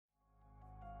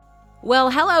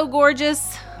Well, hello,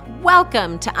 gorgeous.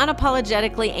 Welcome to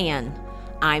Unapologetically Ann.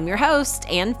 I'm your host,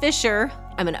 Ann Fisher.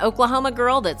 I'm an Oklahoma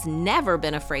girl that's never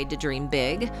been afraid to dream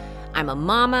big. I'm a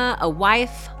mama, a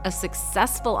wife, a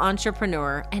successful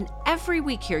entrepreneur, and every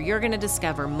week here you're going to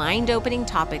discover mind-opening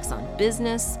topics on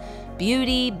business,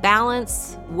 beauty,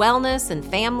 balance, wellness, and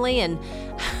family, and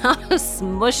how to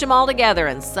smush them all together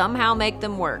and somehow make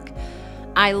them work.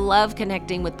 I love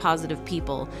connecting with positive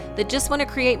people that just want to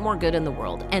create more good in the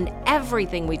world. And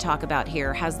everything we talk about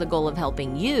here has the goal of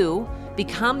helping you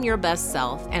become your best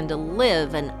self and to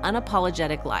live an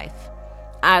unapologetic life.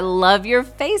 I love your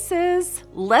faces.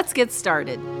 Let's get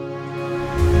started.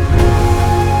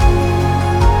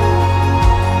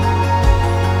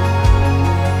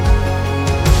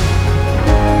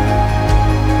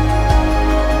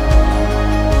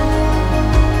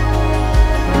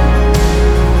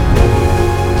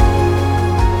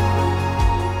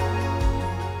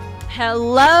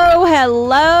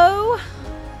 Hello,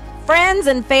 friends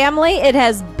and family. It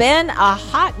has been a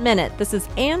hot minute. This is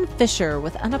Ann Fisher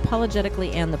with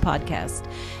Unapologetically Ann, the podcast.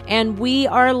 And we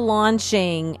are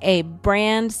launching a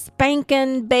brand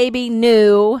spanking baby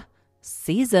new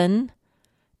season.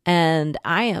 And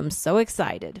I am so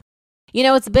excited. You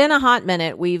know, it's been a hot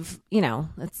minute.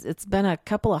 It's been a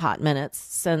couple of hot minutes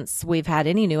since we've had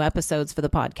any new episodes for the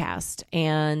podcast.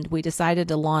 And we decided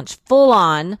to launch full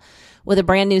on with a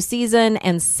brand new season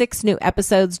and 6 new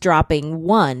episodes dropping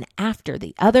one after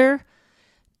the other,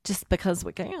 just because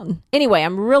we can. Anyway,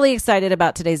 I'm really excited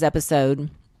about today's episode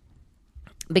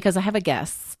because I have a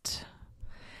guest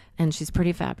and she's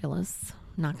pretty fabulous.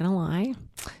 Not going to lie.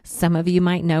 Some of you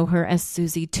might know her as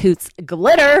Susie Toots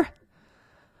Glitter,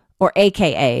 or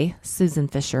AKA Susan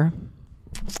Fisher.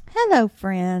 Hello,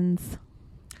 friends.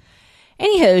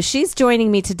 Anywho, she's joining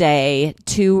me today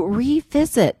to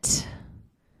revisit.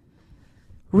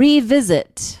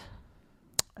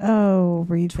 Oh,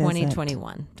 revisit.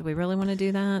 2021. Do we really want to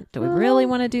do that?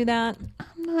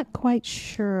 I'm not quite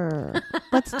sure.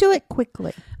 Let's do it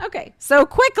quickly. Okay, so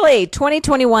quickly,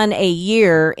 2021, a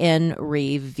year in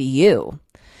review.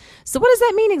 So what does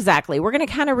that mean exactly? We're going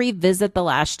to kind of revisit the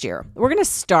last year. We're going to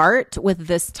start with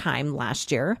this time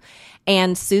last year.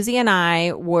 And Susie and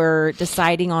I were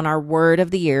deciding on our word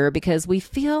of the year because we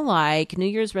feel like New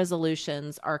Year's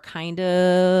resolutions are kind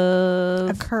of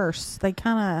a curse. They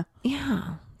kind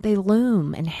of, they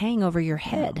loom and hang over your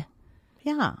head.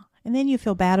 Yeah. And then you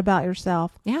feel bad about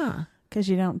yourself. Yeah. Because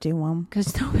you don't do them.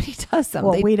 Because nobody does them.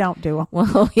 Well, we don't do them.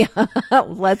 Well, yeah.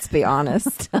 Let's be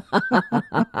honest.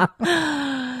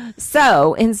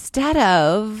 So instead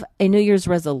of a New Year's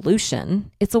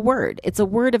resolution, it's a word. It's a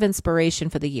word of inspiration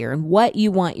for the year and what you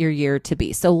want your year to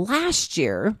be. So last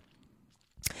year,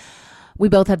 we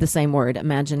both had the same word,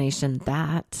 imagination.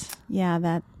 Yeah,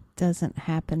 that doesn't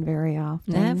happen very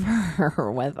often. Never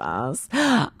with us.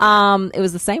 It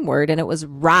was the same word, and it was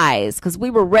rise, because we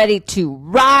were ready to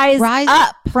rise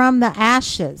up from the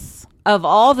ashes of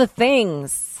all the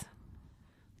things.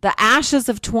 The ashes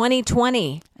of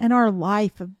 2020. And our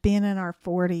life of being in our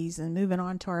 40s and moving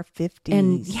on to our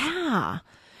 50s.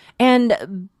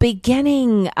 And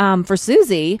beginning for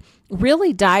Susie,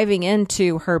 really diving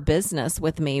into her business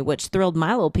with me, which thrilled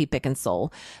my little pea picking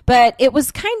soul. But it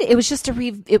was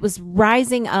it was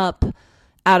rising up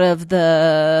out of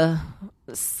the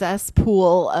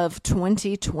cesspool of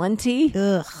 2020.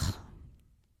 Ugh.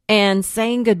 And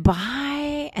saying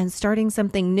goodbye and starting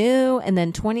something new. And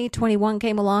then 2021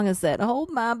 came along and said, hold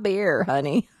my beer,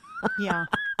 honey. Yeah.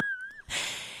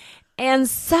 And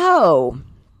so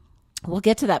we'll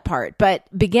get to that part. But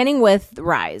beginning with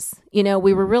Rise, we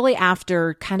were really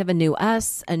after kind of a new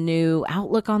us, a new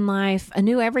outlook on life, a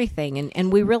new everything.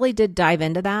 And we really did dive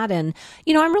into that. And,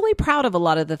 I'm really proud of a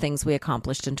lot of the things we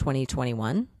accomplished in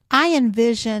 2021. I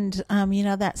envisioned,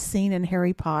 that scene in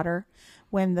Harry Potter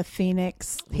when the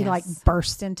phoenix, he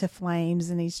burst into flames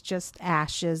and he's just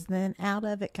ashes. Then out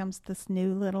of it comes this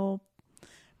new little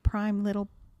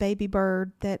baby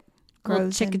bird that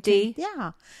grows chickadee.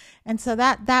 Yeah. And so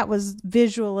that was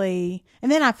visually,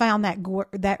 and then I found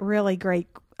that really great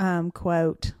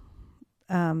quote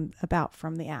about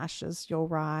from the ashes you'll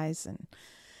rise. And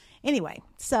anyway,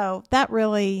 so that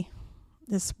really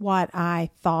is what I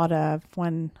thought of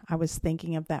when I was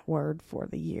thinking of that word for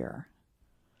the year.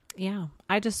 Yeah,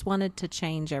 I just wanted to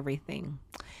change everything.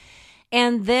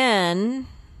 And then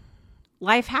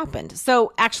life happened.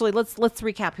 So actually, let's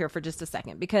recap here for just a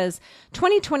second, because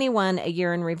 2021, a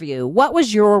year in review. What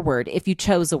was your word if you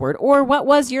chose a word, or what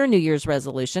was your New Year's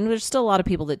resolution? There's still a lot of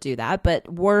people that do that, but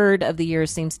word of the year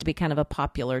seems to be kind of a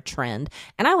popular trend,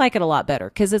 and I like it a lot better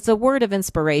because it's a word of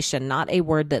inspiration, not a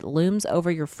word that looms over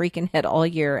your freaking head all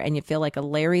year and you feel like a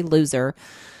Larry loser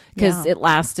because it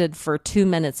lasted for 2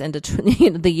 minutes into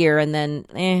the year and then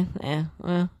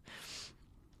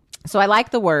So I like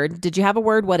the word. Did you have a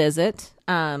word? What is it?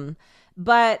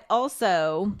 But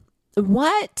also,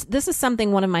 this is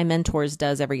something one of my mentors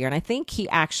does every year. And I think he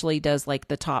actually does like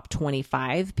the top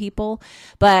 25 people,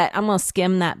 but I'm going to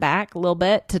skim that back a little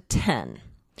bit to 10.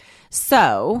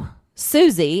 So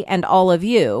Susie and all of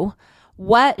you,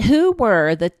 who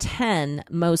were the 10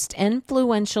 most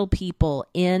influential people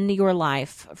in your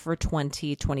life for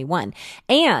 2021?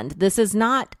 And this is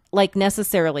not like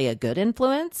necessarily a good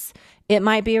influence. It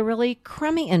might be a really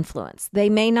crummy influence. They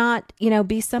may not,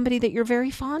 be somebody that you're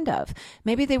very fond of.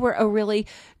 Maybe they were a really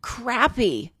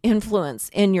crappy influence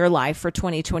in your life for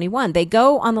 2021. They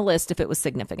go on the list if it was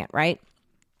significant, right?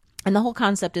 And the whole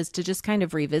concept is to just kind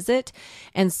of revisit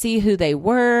and see who they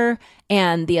were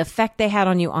and the effect they had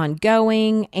on you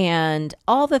ongoing and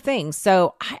all the things.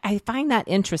 So I find that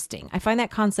interesting. I find that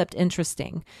concept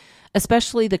interesting,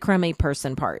 especially the crummy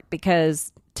person part,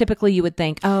 because typically you would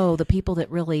think, oh, the people that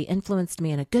really influenced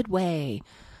me in a good way.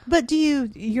 But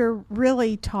you're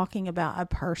really talking about a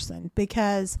person,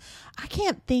 because I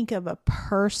can't think of a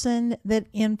person that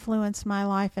influenced my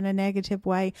life in a negative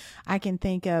way. I can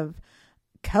think of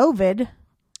COVID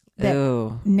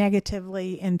that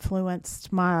negatively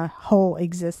influenced my whole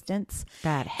existence.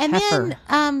 That heifer.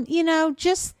 And then,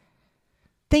 just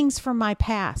things from my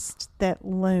past that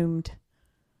loomed,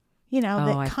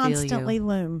 that constantly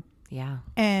loom. Yeah.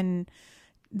 And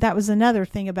that was another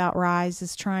thing about Rise,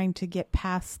 is trying to get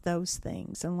past those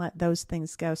things and let those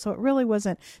things go. So it really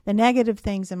wasn't, the negative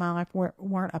things in my life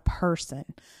weren't a person.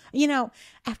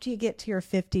 After you get to your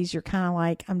 50s, you're kind of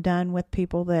like, I'm done with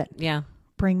people that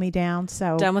bring me down.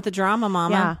 So done with the drama,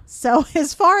 mama. Yeah. So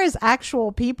as far as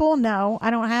actual people, no, I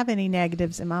don't have any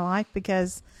negatives in my life,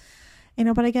 because ain't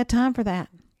nobody got time for that.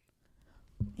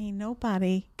 Ain't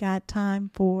nobody got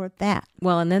time for that.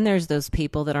 Well, and then there's those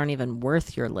people that aren't even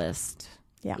worth your list.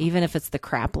 Yeah. Even if it's the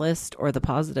crap list or the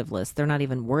positive list, they're not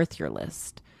even worth your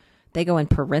list. They go in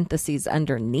parentheses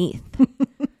underneath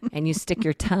and you stick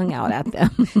your tongue out at them.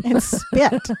 And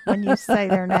spit when you say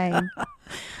their name.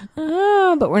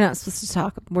 But we're not supposed to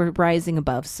talk. We're rising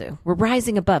above, Sue. We're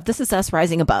rising above. This is us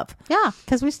rising above. Yeah,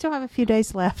 because we still have a few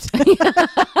days left.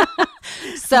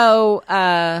 So,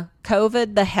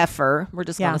 COVID, the heifer, we're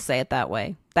just going to say it that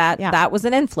way. That was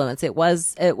an influence. It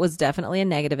was definitely a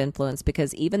negative influence,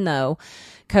 because even though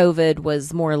COVID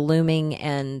was more looming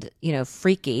and,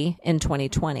 freaky in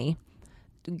 2020,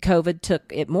 COVID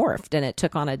morphed and it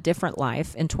took on a different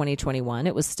life in 2021.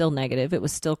 It was still negative. It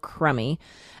was still crummy.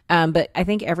 But I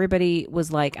think everybody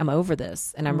was like, I'm over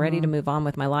this and I'm ready to move on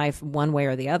with my life one way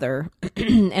or the other,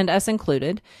 and us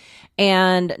included.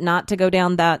 And not to go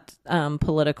down that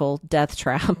political death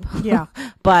trap. Yeah.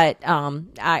 But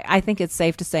I think it's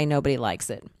safe to say nobody likes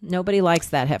it. Nobody likes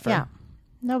that heifer. Yeah.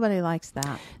 Nobody likes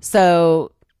that.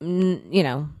 So,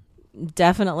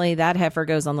 definitely that heifer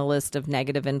goes on the list of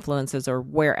negative influences, or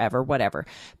whatever.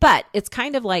 But it's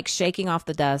kind of like shaking off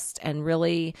the dust and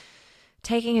really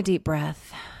taking a deep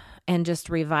breath and just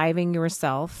reviving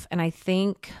yourself. And I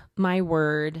think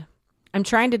I'm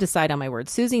trying to decide on my word.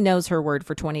 Susie knows her word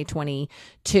for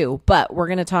 2022, but we're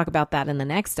going to talk about that in the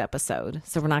next episode.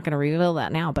 So we're not going to reveal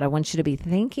that now, but I want you to be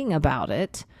thinking about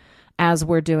it as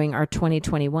we're doing our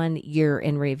 2021 year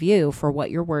in review for what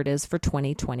your word is for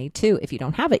 2022, if you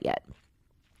don't have it yet.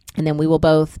 And then we will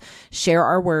both share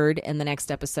our word in the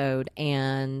next episode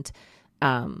and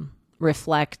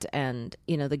reflect and,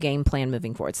 the game plan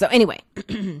moving forward. So anyway,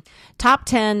 top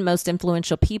 10 most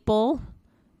influential people,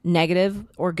 negative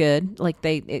or good,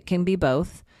 it can be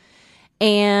both.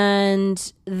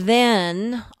 And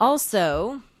then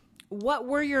also, what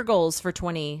were your goals for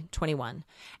 2021?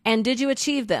 And did you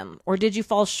achieve them, or did you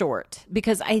fall short?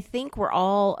 Because I think we're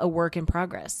all a work in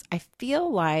progress. I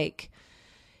feel like,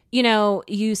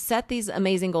 you set these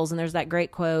amazing goals, and there's that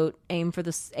great quote, aim for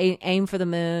the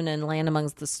moon and land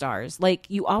amongst the stars. Like,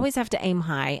 you always have to aim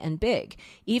high and big,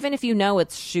 even if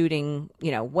it's shooting,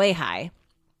 way high.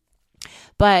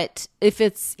 But if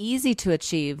it's easy to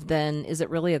achieve, then is it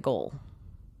really a goal?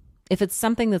 If it's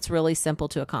something that's really simple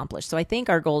to accomplish. So I think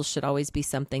our goals should always be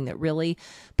something that really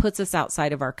puts us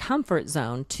outside of our comfort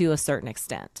zone to a certain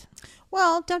extent.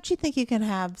 Well, don't you think you can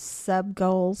have sub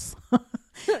goals?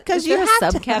 Because Is there a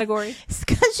subcategory?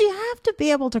 Because you have to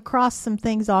be able to cross some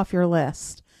things off your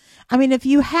list. I mean, if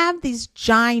you have these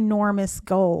ginormous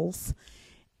goals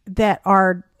that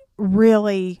are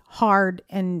really hard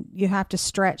and you have to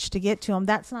stretch to get to them,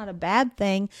 that's not a bad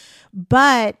thing.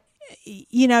 But,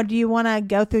 you know, do you want to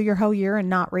go through your whole year and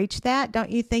not reach that? Don't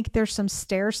you think there's some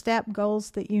stair step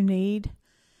goals that you need?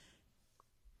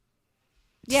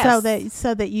 Yes.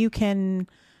 So that you can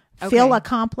feel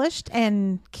accomplished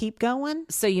and keep going.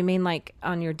 So you mean like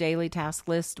on your daily task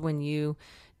list when you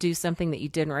do something that you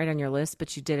didn't write on your list,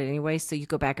 but you did it anyway, so you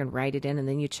go back and write it in and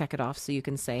then you check it off so you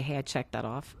can say, hey, I checked that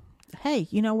off. Hey,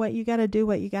 you know what? You got to do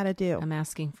what you got to do. I'm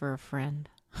asking for a friend.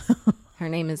 Her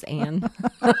name is Anne.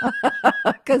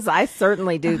 Because I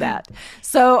certainly do that.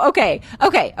 So, okay. You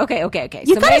So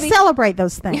got to celebrate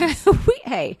those things.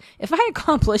 Hey, if I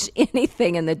accomplish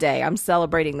anything in the day, I'm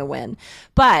celebrating the win.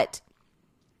 But,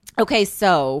 okay,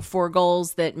 so for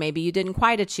goals that maybe you didn't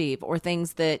quite achieve or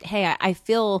things that, hey, I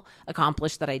feel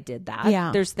accomplished that I did that.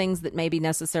 Yeah. There's things that maybe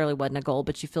necessarily wasn't a goal,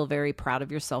 but you feel very proud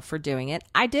of yourself for doing it.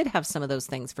 I did have some of those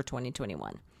things for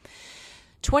 2021.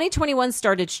 2021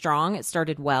 started strong. It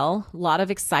started well. A lot of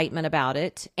excitement about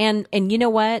it. And you know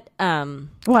what? Well,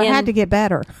 it had to get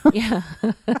better. Yeah.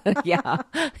 Yeah.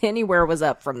 Anywhere was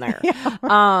up from there.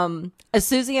 Yeah.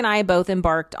 Susie and I both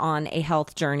embarked on a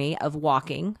health journey of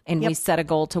walking, and we set a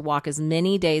goal to walk as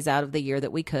many days out of the year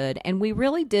that we could. And we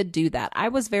really did do that. I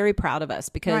was very proud of us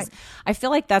because I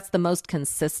feel like that's the most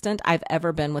consistent I've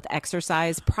ever been with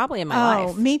exercise, probably in my life.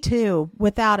 Oh, me too,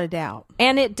 without a doubt.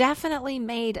 And it definitely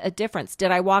made a difference.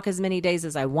 Did I walk as many days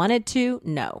as I wanted to?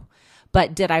 No.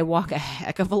 But did I walk a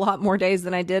heck of a lot more days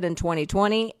than I did in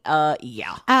 2020?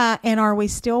 Yeah. And are we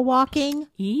still walking?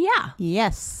 Yeah.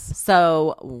 Yes.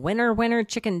 So winner,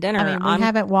 chicken dinner. I mean, we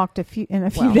haven't walked in a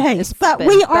few Well, days, it's but been-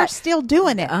 we are but- still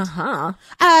doing it. Uh-huh.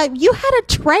 You had a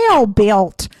trail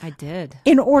built I did.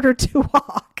 in order to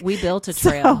walk. We built a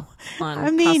trail on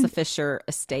I mean- Casa Fisher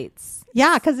Estates.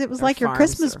 Yeah, because it was Or like your farms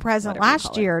Christmas or present whatever you last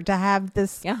call it. year to have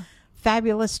this Yeah.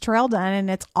 fabulous trail done, and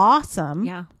it's awesome.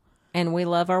 Yeah. And we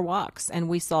love our walks, and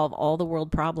we solve all the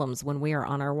world problems when we are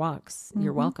on our walks.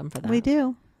 You're welcome for that. We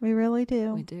do. We really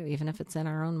do. We do. Even if it's in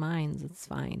our own minds, it's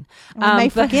fine. We may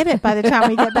forget it by the time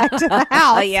we get back to the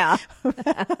house. Yeah.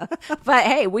 But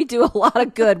hey, we do a lot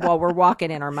of good while we're walking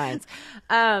in our minds.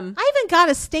 I even got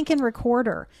a stinking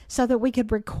recorder so that we could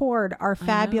record our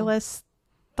fabulous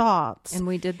thoughts. And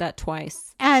we did that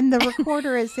twice. And the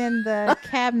recorder is in the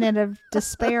cabinet of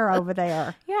despair over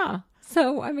there. Yeah.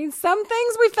 So, I mean, some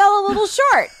things we fell a little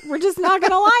short. We're just not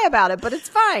going to lie about it, but it's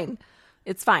fine.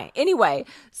 It's fine. Anyway,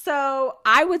 so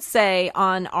I would say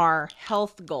on our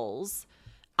health goals,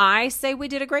 I say we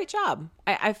did a great job.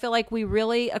 I feel like we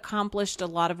really accomplished a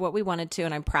lot of what we wanted to,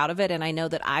 and I'm proud of it. And I know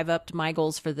that I've upped my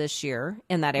goals for this year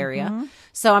in that area.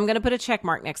 So I'm going to put a check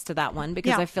mark next to that one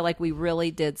because I feel like we really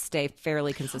did stay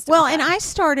fairly consistent. Well, with and that. I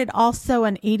started also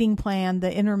an eating plan,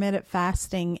 the intermittent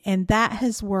fasting, and that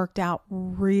has worked out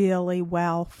really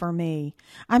well for me.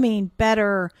 I mean,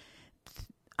 better.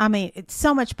 I mean, it's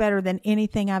so much better than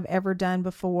anything I've ever done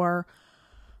before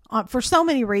for so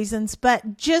many reasons,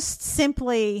 but just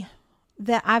simply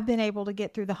that I've been able to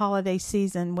get through the holiday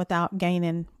season without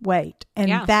gaining weight.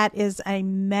 And that is a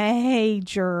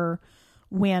major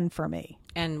win for me.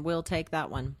 And we'll take that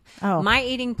one. Oh. My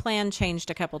eating plan changed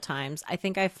a couple times. I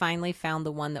think I finally found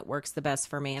the one that works the best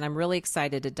for me. And I'm really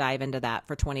excited to dive into that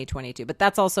for 2022. But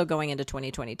that's also going into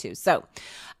 2022. So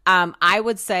I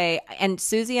would say, and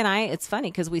Susie and I, it's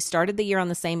funny because we started the year on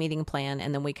the same eating plan.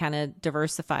 And then we kind of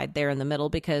diversified there in the middle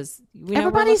because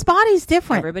everybody's body's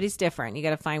different. Everybody's different. You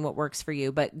got to find what works for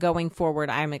you. But going forward,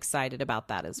 I'm excited about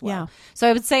that as well. Yeah. So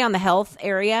I would say on the health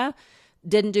area,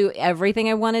 didn't do everything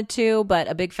I wanted to, but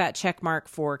a big fat check mark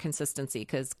for consistency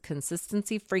because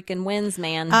consistency freaking wins,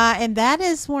 man. And that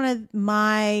is one of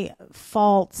my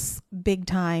faults big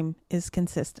time is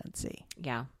consistency.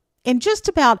 Yeah. In just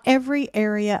about every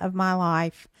area of my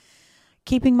life,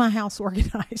 keeping my house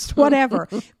organized, whatever,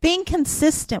 being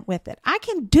consistent with it. I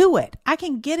can do it. I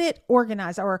can get it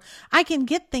organized or I can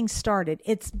get things started.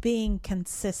 It's being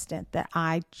consistent that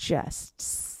I just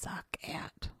suck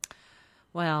at.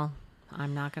 Well,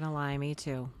 I'm not going to lie, me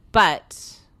too.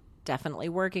 But definitely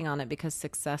working on it because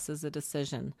success is a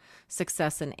decision.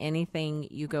 Success in anything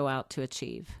you go out to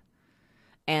achieve.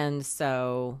 And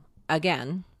so,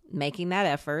 again, making that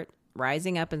effort,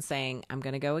 rising up and saying, I'm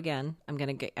going to go again.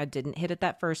 I didn't hit it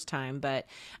that first time, but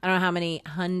I don't know how many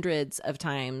hundreds of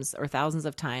times or thousands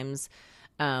of times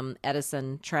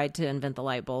Edison tried to invent the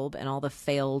light bulb and all the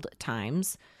failed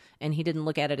times. and he didn't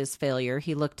look at it as failure.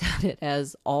 He looked at it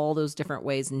as all those different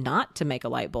ways not to make a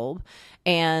light bulb.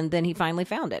 And then he finally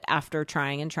found it after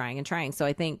trying and trying and trying. So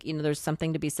I think, there's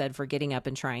something to be said for getting up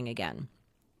and trying again.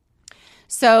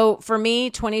 So for me,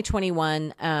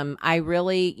 2021, I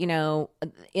really,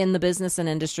 in the business and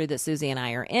industry that Susie and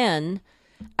I are in,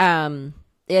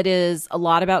 it is a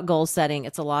lot about goal setting.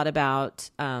 It's a lot about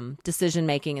decision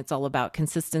making. It's all about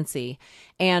consistency.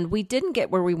 And we didn't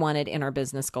get where we wanted in our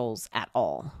business goals at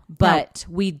all, but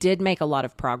we did make a lot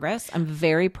of progress. I'm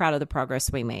very proud of the progress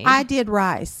we made. I did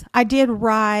rise.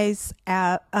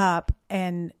 Up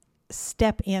and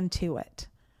step into it.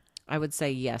 I would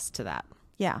say yes to that.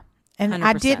 Yeah. And 100%.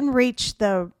 I didn't reach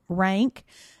the rank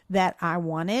that I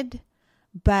wanted,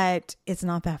 but it's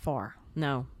not that far.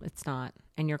 No, it's not.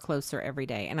 And you're closer every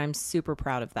day. And I'm super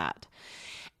proud of that.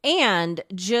 And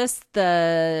just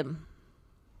the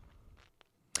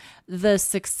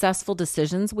successful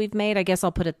decisions we've made, I guess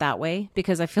I'll put it that way,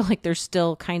 because I feel like they're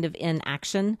still kind of in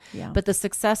action. Yeah. But the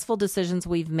successful decisions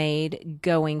we've made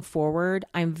going forward,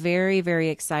 I'm very, very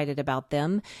excited about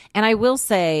them. And I will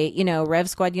say, Rev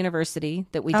Squad University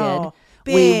that we did.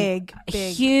 Big.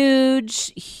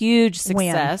 Huge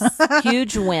success,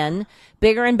 huge win,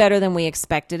 bigger and better than we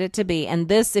expected it to be. And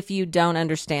this, if you don't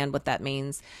understand what that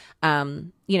means,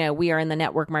 we are in the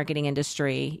network marketing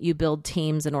industry. You build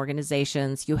teams and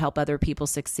organizations, you help other people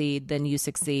succeed, then you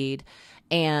succeed.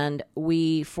 And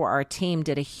we, for our team,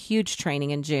 did a huge training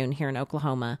in June here in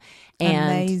Oklahoma.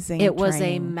 And Amazing it was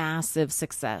training. a massive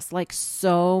success, like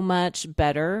so much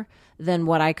better than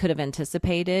what I could have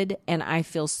anticipated. And I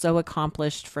feel so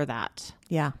accomplished for that.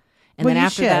 Yeah. And then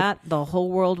after that, the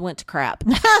whole world went to crap.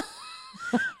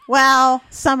 Well,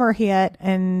 summer hit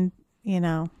and,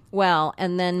 Well,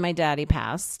 and then my daddy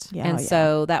passed. Yeah,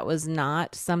 So that was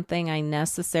not something I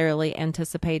necessarily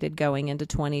anticipated going into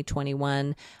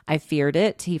 2021. I feared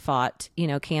it. He fought,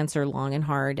 cancer long and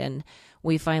hard. And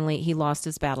he lost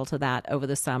his battle to that over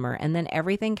the summer. And then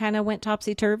everything kind of went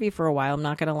topsy-turvy for a while. I'm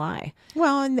not going to lie.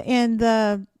 Well, and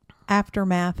the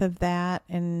aftermath of that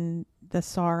and the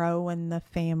sorrow and the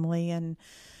family and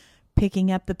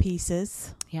picking up the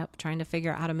pieces. Yep, trying to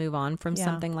figure out how to move on from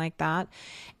something like that.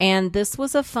 And this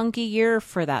was a funky year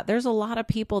for that. There's a lot of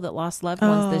people that lost loved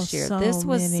ones this year. So this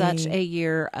was many. such a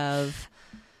year of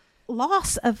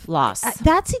loss.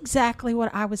 That's exactly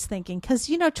what I was thinking. Because,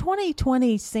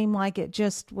 2020 seemed like it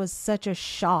just was such a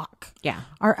shock. Yeah.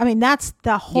 That's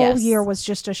the whole year was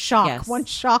just a shock. Yes. One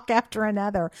shock after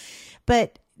another.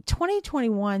 But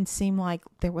 2021 seemed like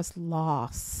there was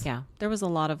loss. Yeah, there was a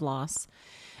lot of loss.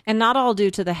 And not all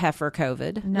due to the heifer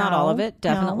COVID. Not all of it.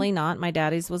 Definitely not. My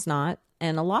daddy's was not.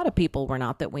 And a lot of people were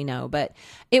not that we know. But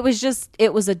it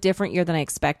was a different year than I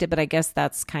expected. But I guess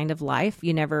that's kind of life.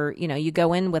 You never, you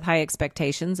go in with high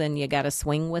expectations and you got to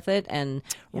swing with it and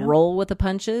roll with the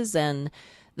punches and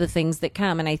the things that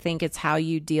come. And I think it's how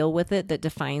you deal with it that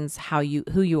defines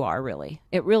who you are really.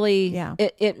 It really,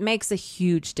 it makes a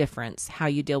huge difference how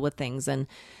you deal with things. And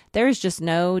there's just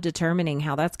no determining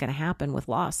how that's going to happen with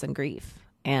loss and grief.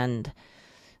 And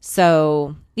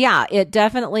so, it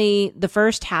definitely, the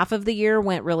first half of the year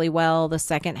went really well. The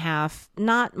second half,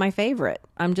 not my favorite.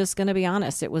 I'm just going to be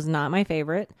honest. It was not my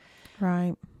favorite.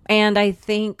 Right. And I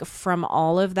think from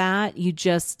all of that,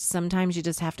 sometimes you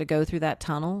just have to go through that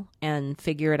tunnel and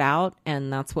figure it out.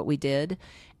 And that's what we did.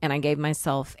 And I gave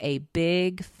myself a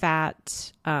big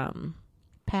fat,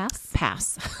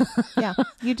 Pass. Yeah.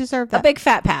 You deserve that. A big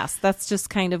fat pass. That's just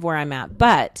kind of where I'm at.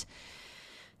 But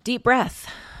deep breath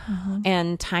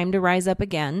and time to rise up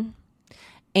again.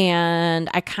 And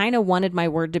I kind of wanted my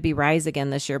word to be rise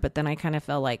again this year, but then I kind of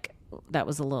felt like that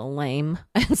was a little lame.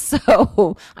 And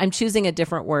so I'm choosing a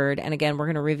different word. And again, we're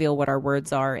going to reveal what our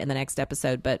words are in the next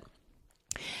episode. But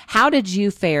how did you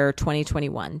fare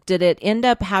 2021? Did it end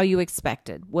up how you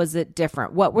expected? Was it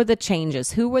different? What were the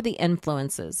changes? Who were the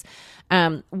influences?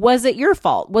 Was it your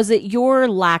fault? Was it your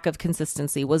lack of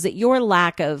consistency? Was it your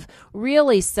lack of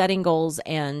really setting goals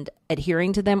and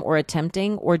adhering to them or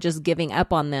attempting or just giving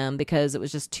up on them because it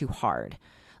was just too hard?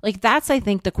 Like that's, I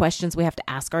think, the questions we have to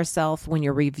ask ourselves when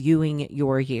you're reviewing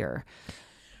your year.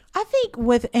 I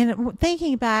think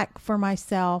thinking back for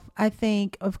myself, I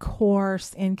think, of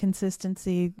course,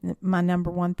 inconsistency, my number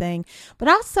one thing, but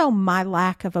also my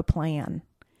lack of a plan.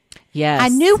 Yes. I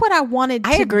knew what I wanted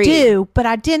to agree. do, but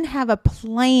I didn't have a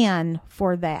plan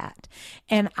for that.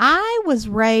 And I was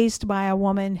raised by a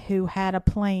woman who had a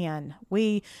plan.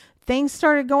 Things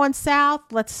started going south.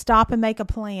 Let's stop and make a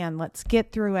plan. Let's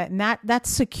get through it. And that's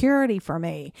security for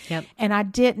me. Yep. And I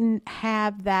didn't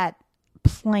have that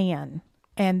plan.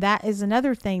 And that is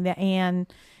another thing that Ann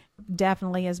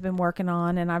definitely has been working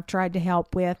on and I've tried to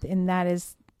help with. And that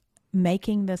is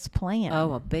making this plan.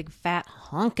 Oh, a big fat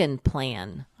honkin'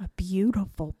 plan. A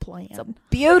beautiful plan. It's a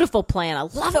beautiful plan. I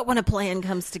love it when a plan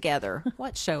comes together.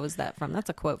 What show is that from? That's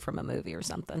a quote from a movie or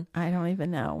something. I don't even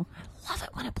know. Love it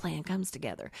when a plan comes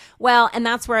together. Well, and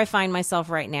that's where I find myself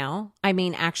right now. I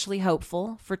mean, actually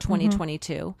hopeful for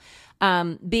 2022.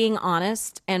 Being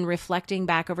honest and reflecting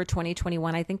back over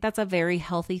 2021, I think that's a very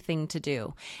healthy thing to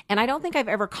do. And I don't think I've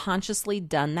ever consciously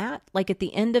done that. Like at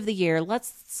the end of the year,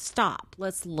 let's stop.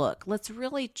 Let's look. Let's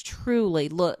really, truly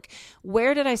look.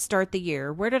 Where did I start the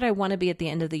year? Where did I want to be at the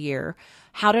end of the year?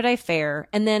 How did I fare?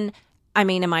 And then, I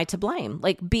mean, am I to blame?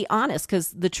 Like, be honest,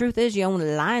 because the truth is you're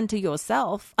only lying to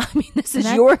yourself. I mean, this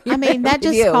is your that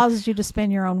just review. causes you to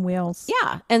spin your own wheels.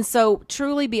 Yeah. And so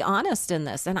truly be honest in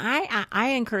this. And I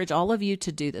encourage all of you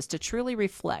to do this, to truly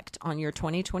reflect on your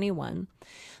 2021,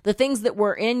 the things that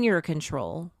were in your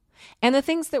control and the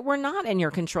things that were not in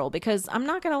your control. Because I'm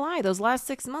not going to lie, those last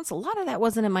 6 months, a lot of that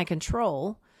wasn't in my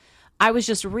control. I was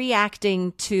just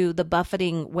reacting to the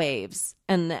buffeting waves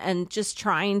and just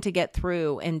trying to get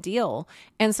through and deal.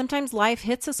 And sometimes life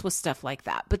hits us with stuff like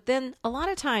that. But then a lot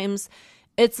of times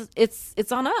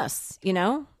it's on us, you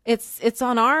know? It's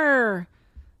on our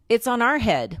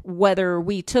head whether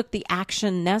we took the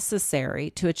action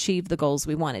necessary to achieve the goals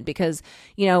we wanted. Because,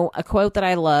 you know, a quote that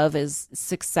I love is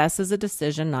success is a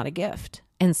decision, not a gift.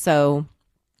 And so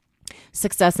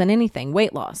success in anything,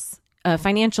 weight loss,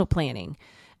 financial planning,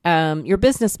 your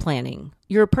business planning,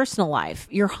 your personal life,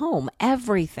 your home,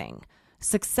 everything.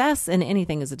 Success in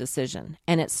anything is a decision.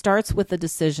 And it starts with the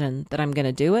decision that I'm going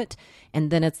to do it.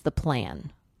 And then it's the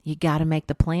plan. You got to make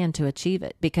the plan to achieve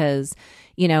it because,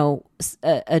 you know,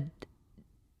 a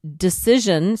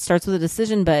decision starts with a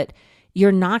decision, but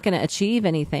you're not going to achieve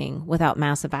anything without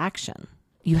massive action.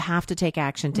 You have to take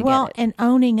action to get it. And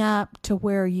owning up to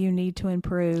where you need to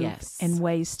improve Yes. and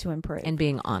ways to improve. And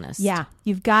being honest. Yeah,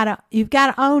 you've got to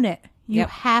own it. You Yep.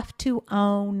 have to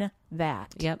own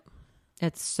that. Yep.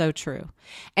 It's so true.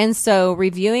 And so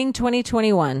reviewing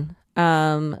 2021,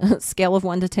 scale of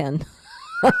 1 to 10.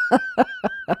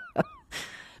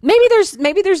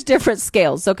 Maybe there's different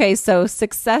scales. Okay, so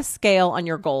success scale on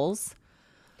your goals,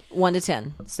 1 to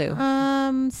 10.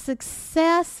 Sue.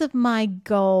 Success of my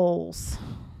goals.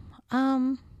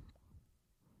 I'd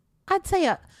say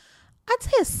a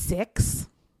 6.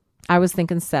 I was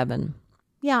thinking 7.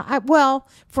 Yeah, well,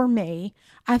 for me,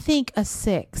 I think a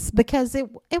 6 because it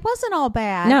wasn't all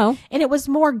bad. No. And it was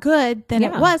more good than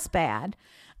it Yeah. was bad.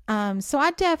 So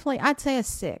I'd say a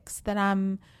 6 that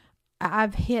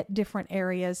I've hit different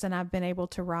areas and I've been able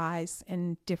to rise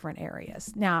in different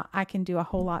areas. Now I can do a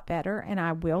whole lot better and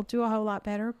I will do a whole lot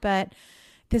better, but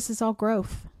this is all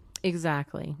growth.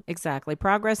 Exactly.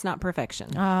 Progress, not perfection.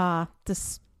 The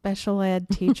special ed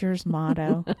teacher's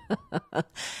motto.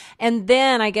 And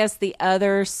then I guess the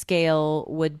other scale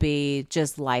would be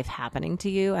just life happening to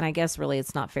you. And I guess really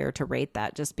it's not fair to rate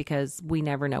that just because we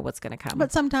never know what's going to come.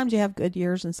 But sometimes you have good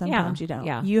years and sometimes you don't.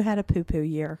 Yeah. You had a poo-poo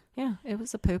year. Yeah, it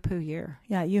was a poo-poo year.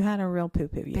 Yeah, you had a real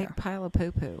poo-poo year. Big pile of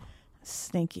poo-poo.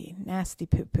 Stinky, nasty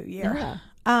poo-poo year.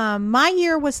 Yeah. My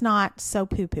year was not so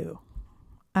poo-poo.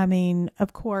 I mean,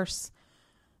 of course,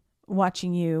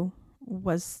 watching you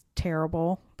was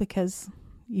terrible because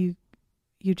you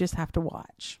just have to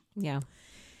watch. Yeah.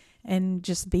 And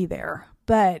just be there.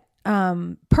 But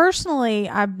personally,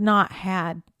 I've not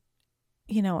had,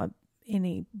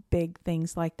 any big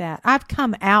things like that. I've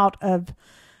come out of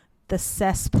the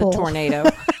cesspool. The tornado.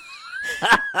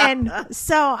 And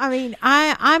so, I mean,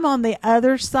 I'm on the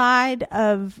other side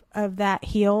of that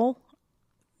hill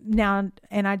now,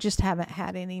 and I just haven't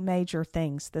had any major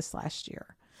things this last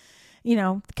year.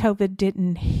 COVID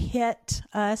didn't hit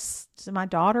us. So my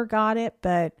daughter got it,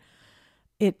 but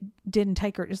it didn't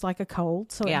take her. It's like a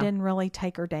cold, so Yeah. it didn't really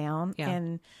take her down. Yeah.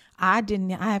 And I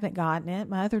haven't gotten it.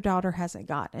 My other daughter hasn't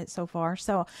gotten it so far.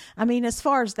 So, I mean, as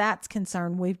far as that's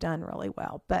concerned, we've done really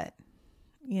well. But,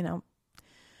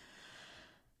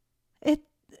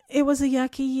 it was a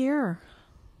yucky year.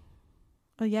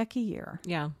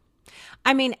 Yeah.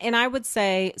 I mean, and I would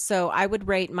say, so I would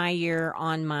rate my year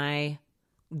on my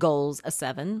goals a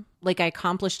 7. Like I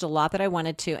accomplished a lot that I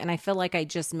wanted to, and I feel like I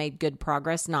just made good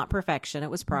progress, not perfection. It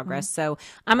was progress. So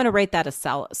I'm going to rate that a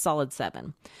solid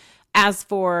 7. As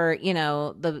for,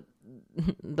 the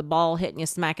ball hitting you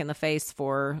smack in the face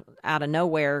for out of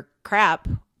nowhere crap,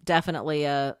 definitely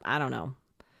a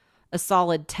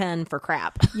solid 10 for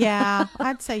crap. Yeah,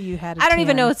 I'd say you had a I don't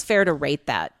even 10. know it's fair to rate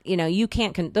that. You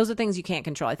can't, those are things you can't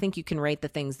control. I think you can rate the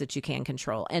things that you can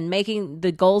control. And making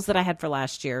the goals that I had for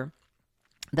last year,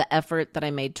 the effort that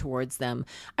I made towards them,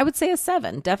 I would say a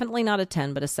 7. Definitely not a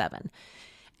 10, but a 7.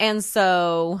 And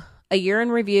so a year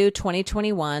in review,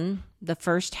 2021. The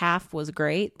first half was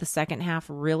great. The second half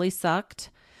really sucked.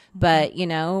 But, you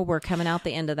know, we're coming out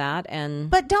the end of that.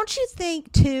 But don't you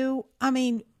think, too, I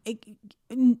mean,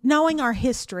 knowing our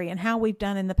history and how we've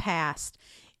done in the past,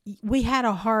 we had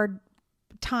a hard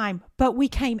time, but we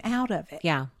came out of it.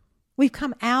 Yeah. We've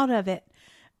come out of it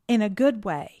in a good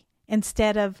way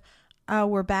instead of, oh,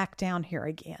 we're back down here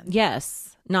again.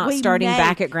 Yes. Not starting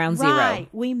back at ground zero. Right.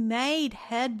 We made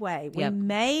headway. We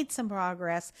made some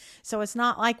progress. So it's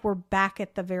not like we're back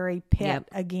at the very pit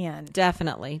again.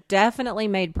 Definitely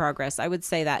made progress. I would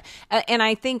say that. And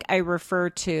I think I refer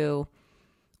to,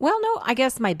 well, no, I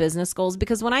guess my business goals,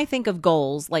 because when I think of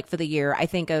goals, like for the year, I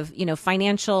think of, you know,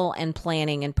 financial and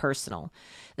planning and personal.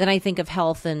 Then I think of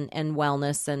health and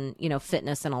wellness and, you know,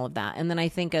 fitness and all of that. And then I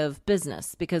think of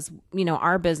business because, you know,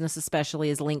 our business especially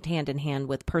is linked hand in hand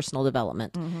with personal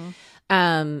development.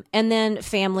 And then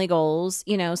family goals,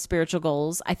 you know, spiritual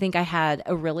goals. I think I had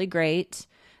a really great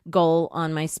goal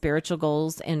on my spiritual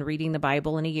goals and reading the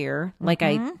Bible in a year. Like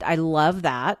I love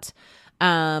that.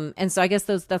 And so I guess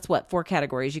that's what, 4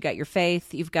 categories. You got your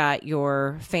faith, you've got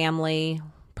your family,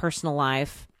 personal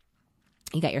life,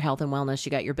 you got your health and wellness, you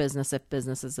got your business, if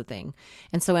business is a thing.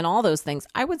 And so in all those things,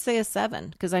 I would say a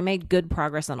 7 because I made good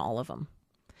progress on all of them.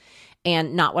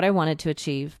 And not what I wanted to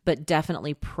achieve, but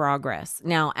definitely progress.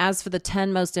 Now, as for the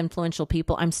 10 most influential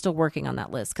people, I'm still working on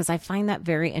that list because I find that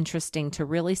very interesting to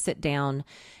really sit down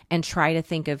and try to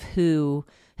think of who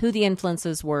the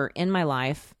influences were in my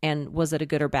life, and was it a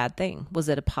good or bad thing? Was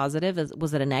it a positive?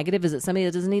 Was it a negative? Is it somebody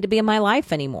that doesn't need to be in my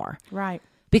life anymore? Right.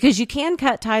 Because you can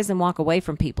cut ties and walk away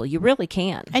from people. You really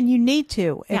can. And you need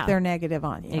to if they're negative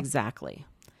on you. Exactly.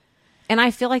 And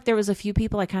I feel like there was a few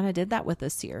people I kind of did that with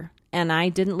this year. And I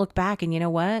didn't look back. And you know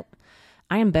what?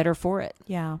 I am better for it.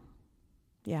 Yeah.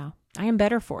 Yeah. I am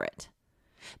better for it.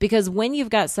 Because when you've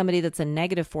got somebody that's a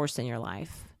negative force in your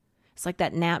life, it's like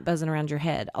that gnat buzzing around your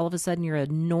head. All of a sudden you're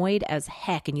annoyed as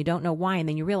heck and you don't know why. And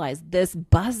then you realize this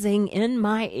buzzing in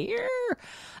my ear.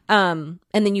 And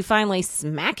then you finally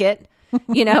smack it,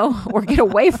 you know, or get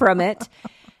away from it.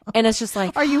 And it's just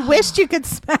like, or you wished you could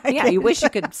smack it. Yeah, you wish you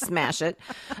could smash it.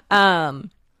 But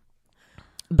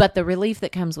the relief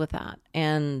that comes with that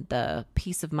and the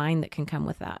peace of mind that can come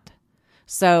with that.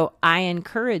 So I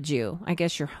encourage you, I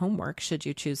guess your homework, should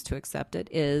you choose to accept it,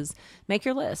 is make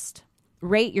your list.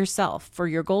 Rate yourself for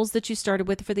your goals that you started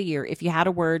with for the year. If you had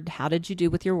a word, how did you do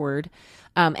with your word?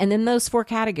 And then those 4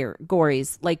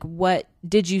 categories, like what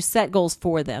did you set goals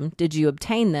for them? Did you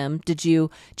obtain them? Did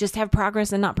you just have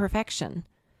progress and not perfection?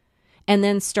 And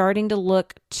then starting to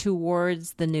look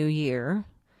towards the new year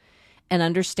and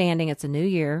understanding it's a new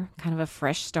year, kind of a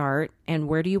fresh start. And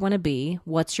where do you want to be?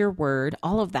 What's your word?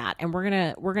 All of that. And we're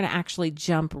going to actually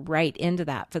jump right into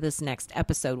that for this next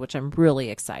episode, which I'm really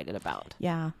excited about.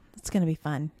 Yeah. It's going to be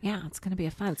fun. Yeah, it's going to be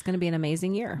fun. It's going to be an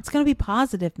amazing year. It's going to be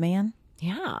positive, man.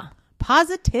 Yeah.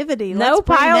 Positivity. No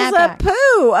piles of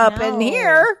poo up in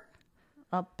here.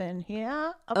 Up in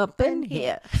here. Up in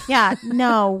here. Yeah,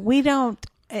 no, we don't.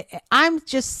 I'm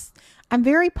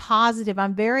very positive.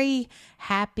 I'm very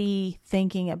happy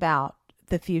thinking about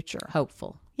the future.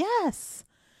 Hopeful. Yes.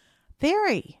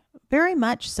 Very, very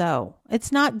much so.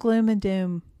 It's not gloom and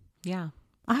doom. Yeah.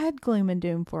 I had gloom and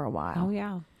doom for a while. Oh,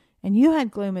 yeah. And you had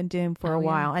gloom and doom for a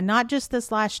while. And not just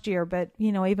this last year, but,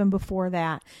 you know, even before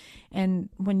that. And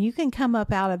when you can come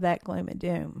up out of that gloom and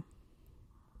doom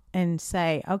and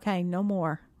say, okay, no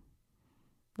more.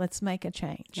 Let's make a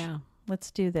change. Yeah.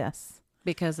 Let's do this.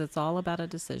 Because it's all about a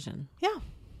decision. Yeah.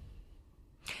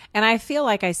 And I feel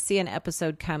like I see an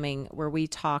episode coming where we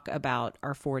talk about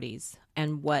our 40s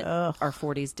and what our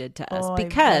 40s did to us.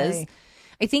 Because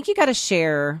I think you got to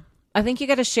share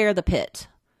the pit.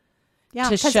 Yeah,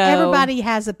 because everybody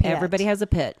has a pit. Everybody has a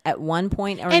pit at one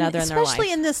point or another in their life. Especially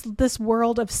in this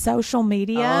world of social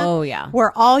media. Oh, yeah.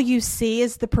 Where all you see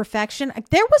is the perfection.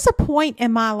 There was a point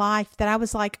in my life that I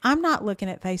was like, I'm not looking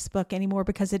at Facebook anymore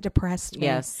because it depressed me.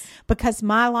 Yes. Because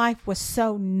my life was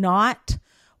so not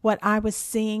what I was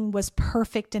seeing was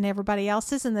perfect in everybody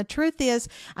else's. And the truth is,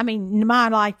 I mean, my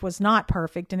life was not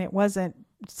perfect and it wasn't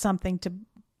something to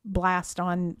blast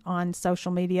on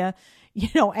social media, you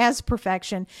know, as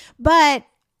perfection. But,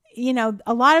 you know,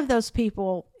 a lot of those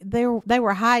people, they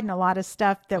were hiding a lot of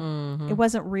stuff that it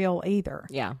wasn't real either.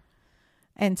 Yeah.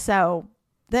 And so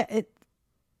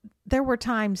there were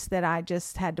times that I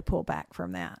just had to pull back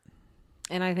from that.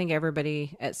 And I think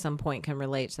everybody at some point can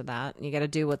relate to that. You got to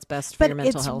do what's best for your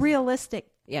mental it's health. realistic.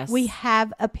 Yes. We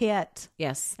have a pet.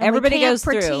 Yes. And Everybody we can't goes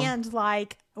through. pretend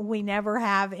like we never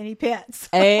have any pets.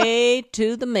 A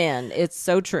to the men. It's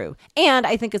so true. And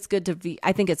I think it's good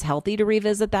I think it's healthy to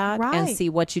revisit that and Right. see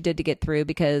what you did to get through,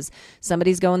 because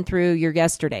somebody's going through your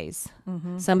yesterdays.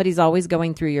 Somebody's always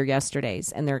going through your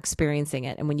yesterdays and they're experiencing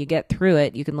it. And when you get through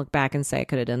it, you can look back and say, I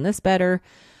could have done this better.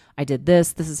 I did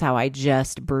this. This is how I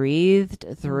just breathed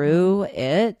through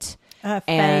it.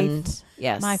 And Faith.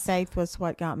 yes, My faith was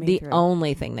what got me the through.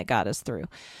 only thing that got us through.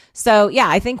 So yeah,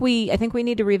 I think we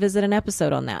need to revisit an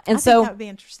episode on that. And I so think that would be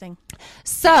interesting.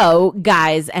 So,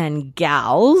 guys and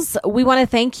gals, we want to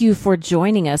thank you for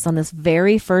joining us on this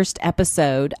very first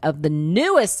episode of the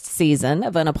newest season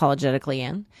of Unapologetically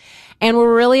In. And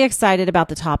we're really excited about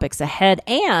the topics ahead.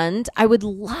 And I would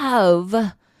love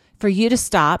for you to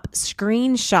stop,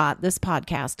 screenshot this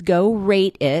podcast, go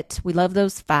rate it. We love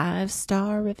those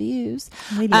 5-star reviews.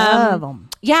 We love them.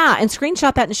 Yeah, and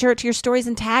screenshot that and share it to your stories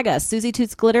and tag us, Susie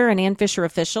Toots Glitter and Ann Fisher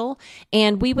Official.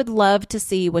 And we would love to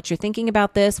see what you're thinking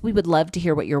about this. We would love to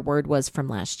hear what your word was from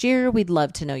last year. We'd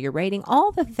love to know your rating,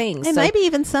 all the things. And So- maybe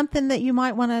even something that you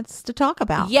might want us to talk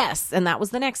about. Yes, and that was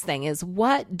the next thing is,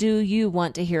 what do you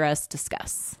want to hear us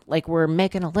discuss? Like, we're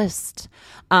making a list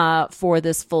for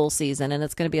this full season, and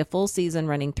it's going to be a full season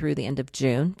running through the end of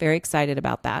June. Very excited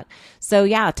about that. So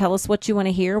yeah, tell us what you want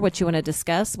to hear, what you want to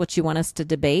discuss, what you want us to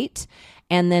debate,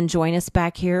 and then join us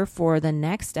back here for the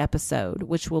next episode,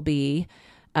 which will be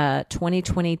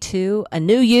 2022, a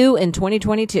new you in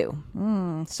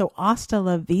 2022. So hasta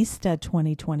la vista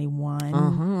 2021.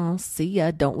 I'll see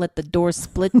ya. Don't let the door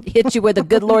hit you where the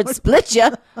good Lord split you.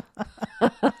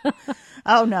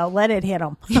 Oh no, let it hit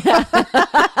them.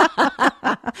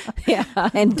 Yeah,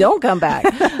 and don't come back.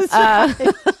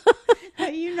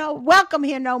 Welcome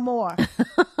here no more.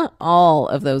 All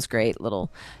of those great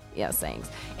little sayings.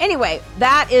 Anyway,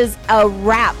 that is a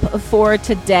wrap for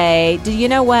today. Do you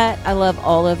know what? I love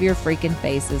all of your freaking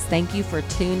faces. Thank you for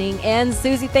tuning in.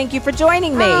 Susie, thank you for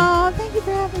joining me. Oh, thank you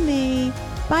for having me.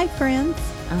 Bye, friends.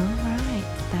 All right,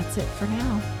 that's it for now.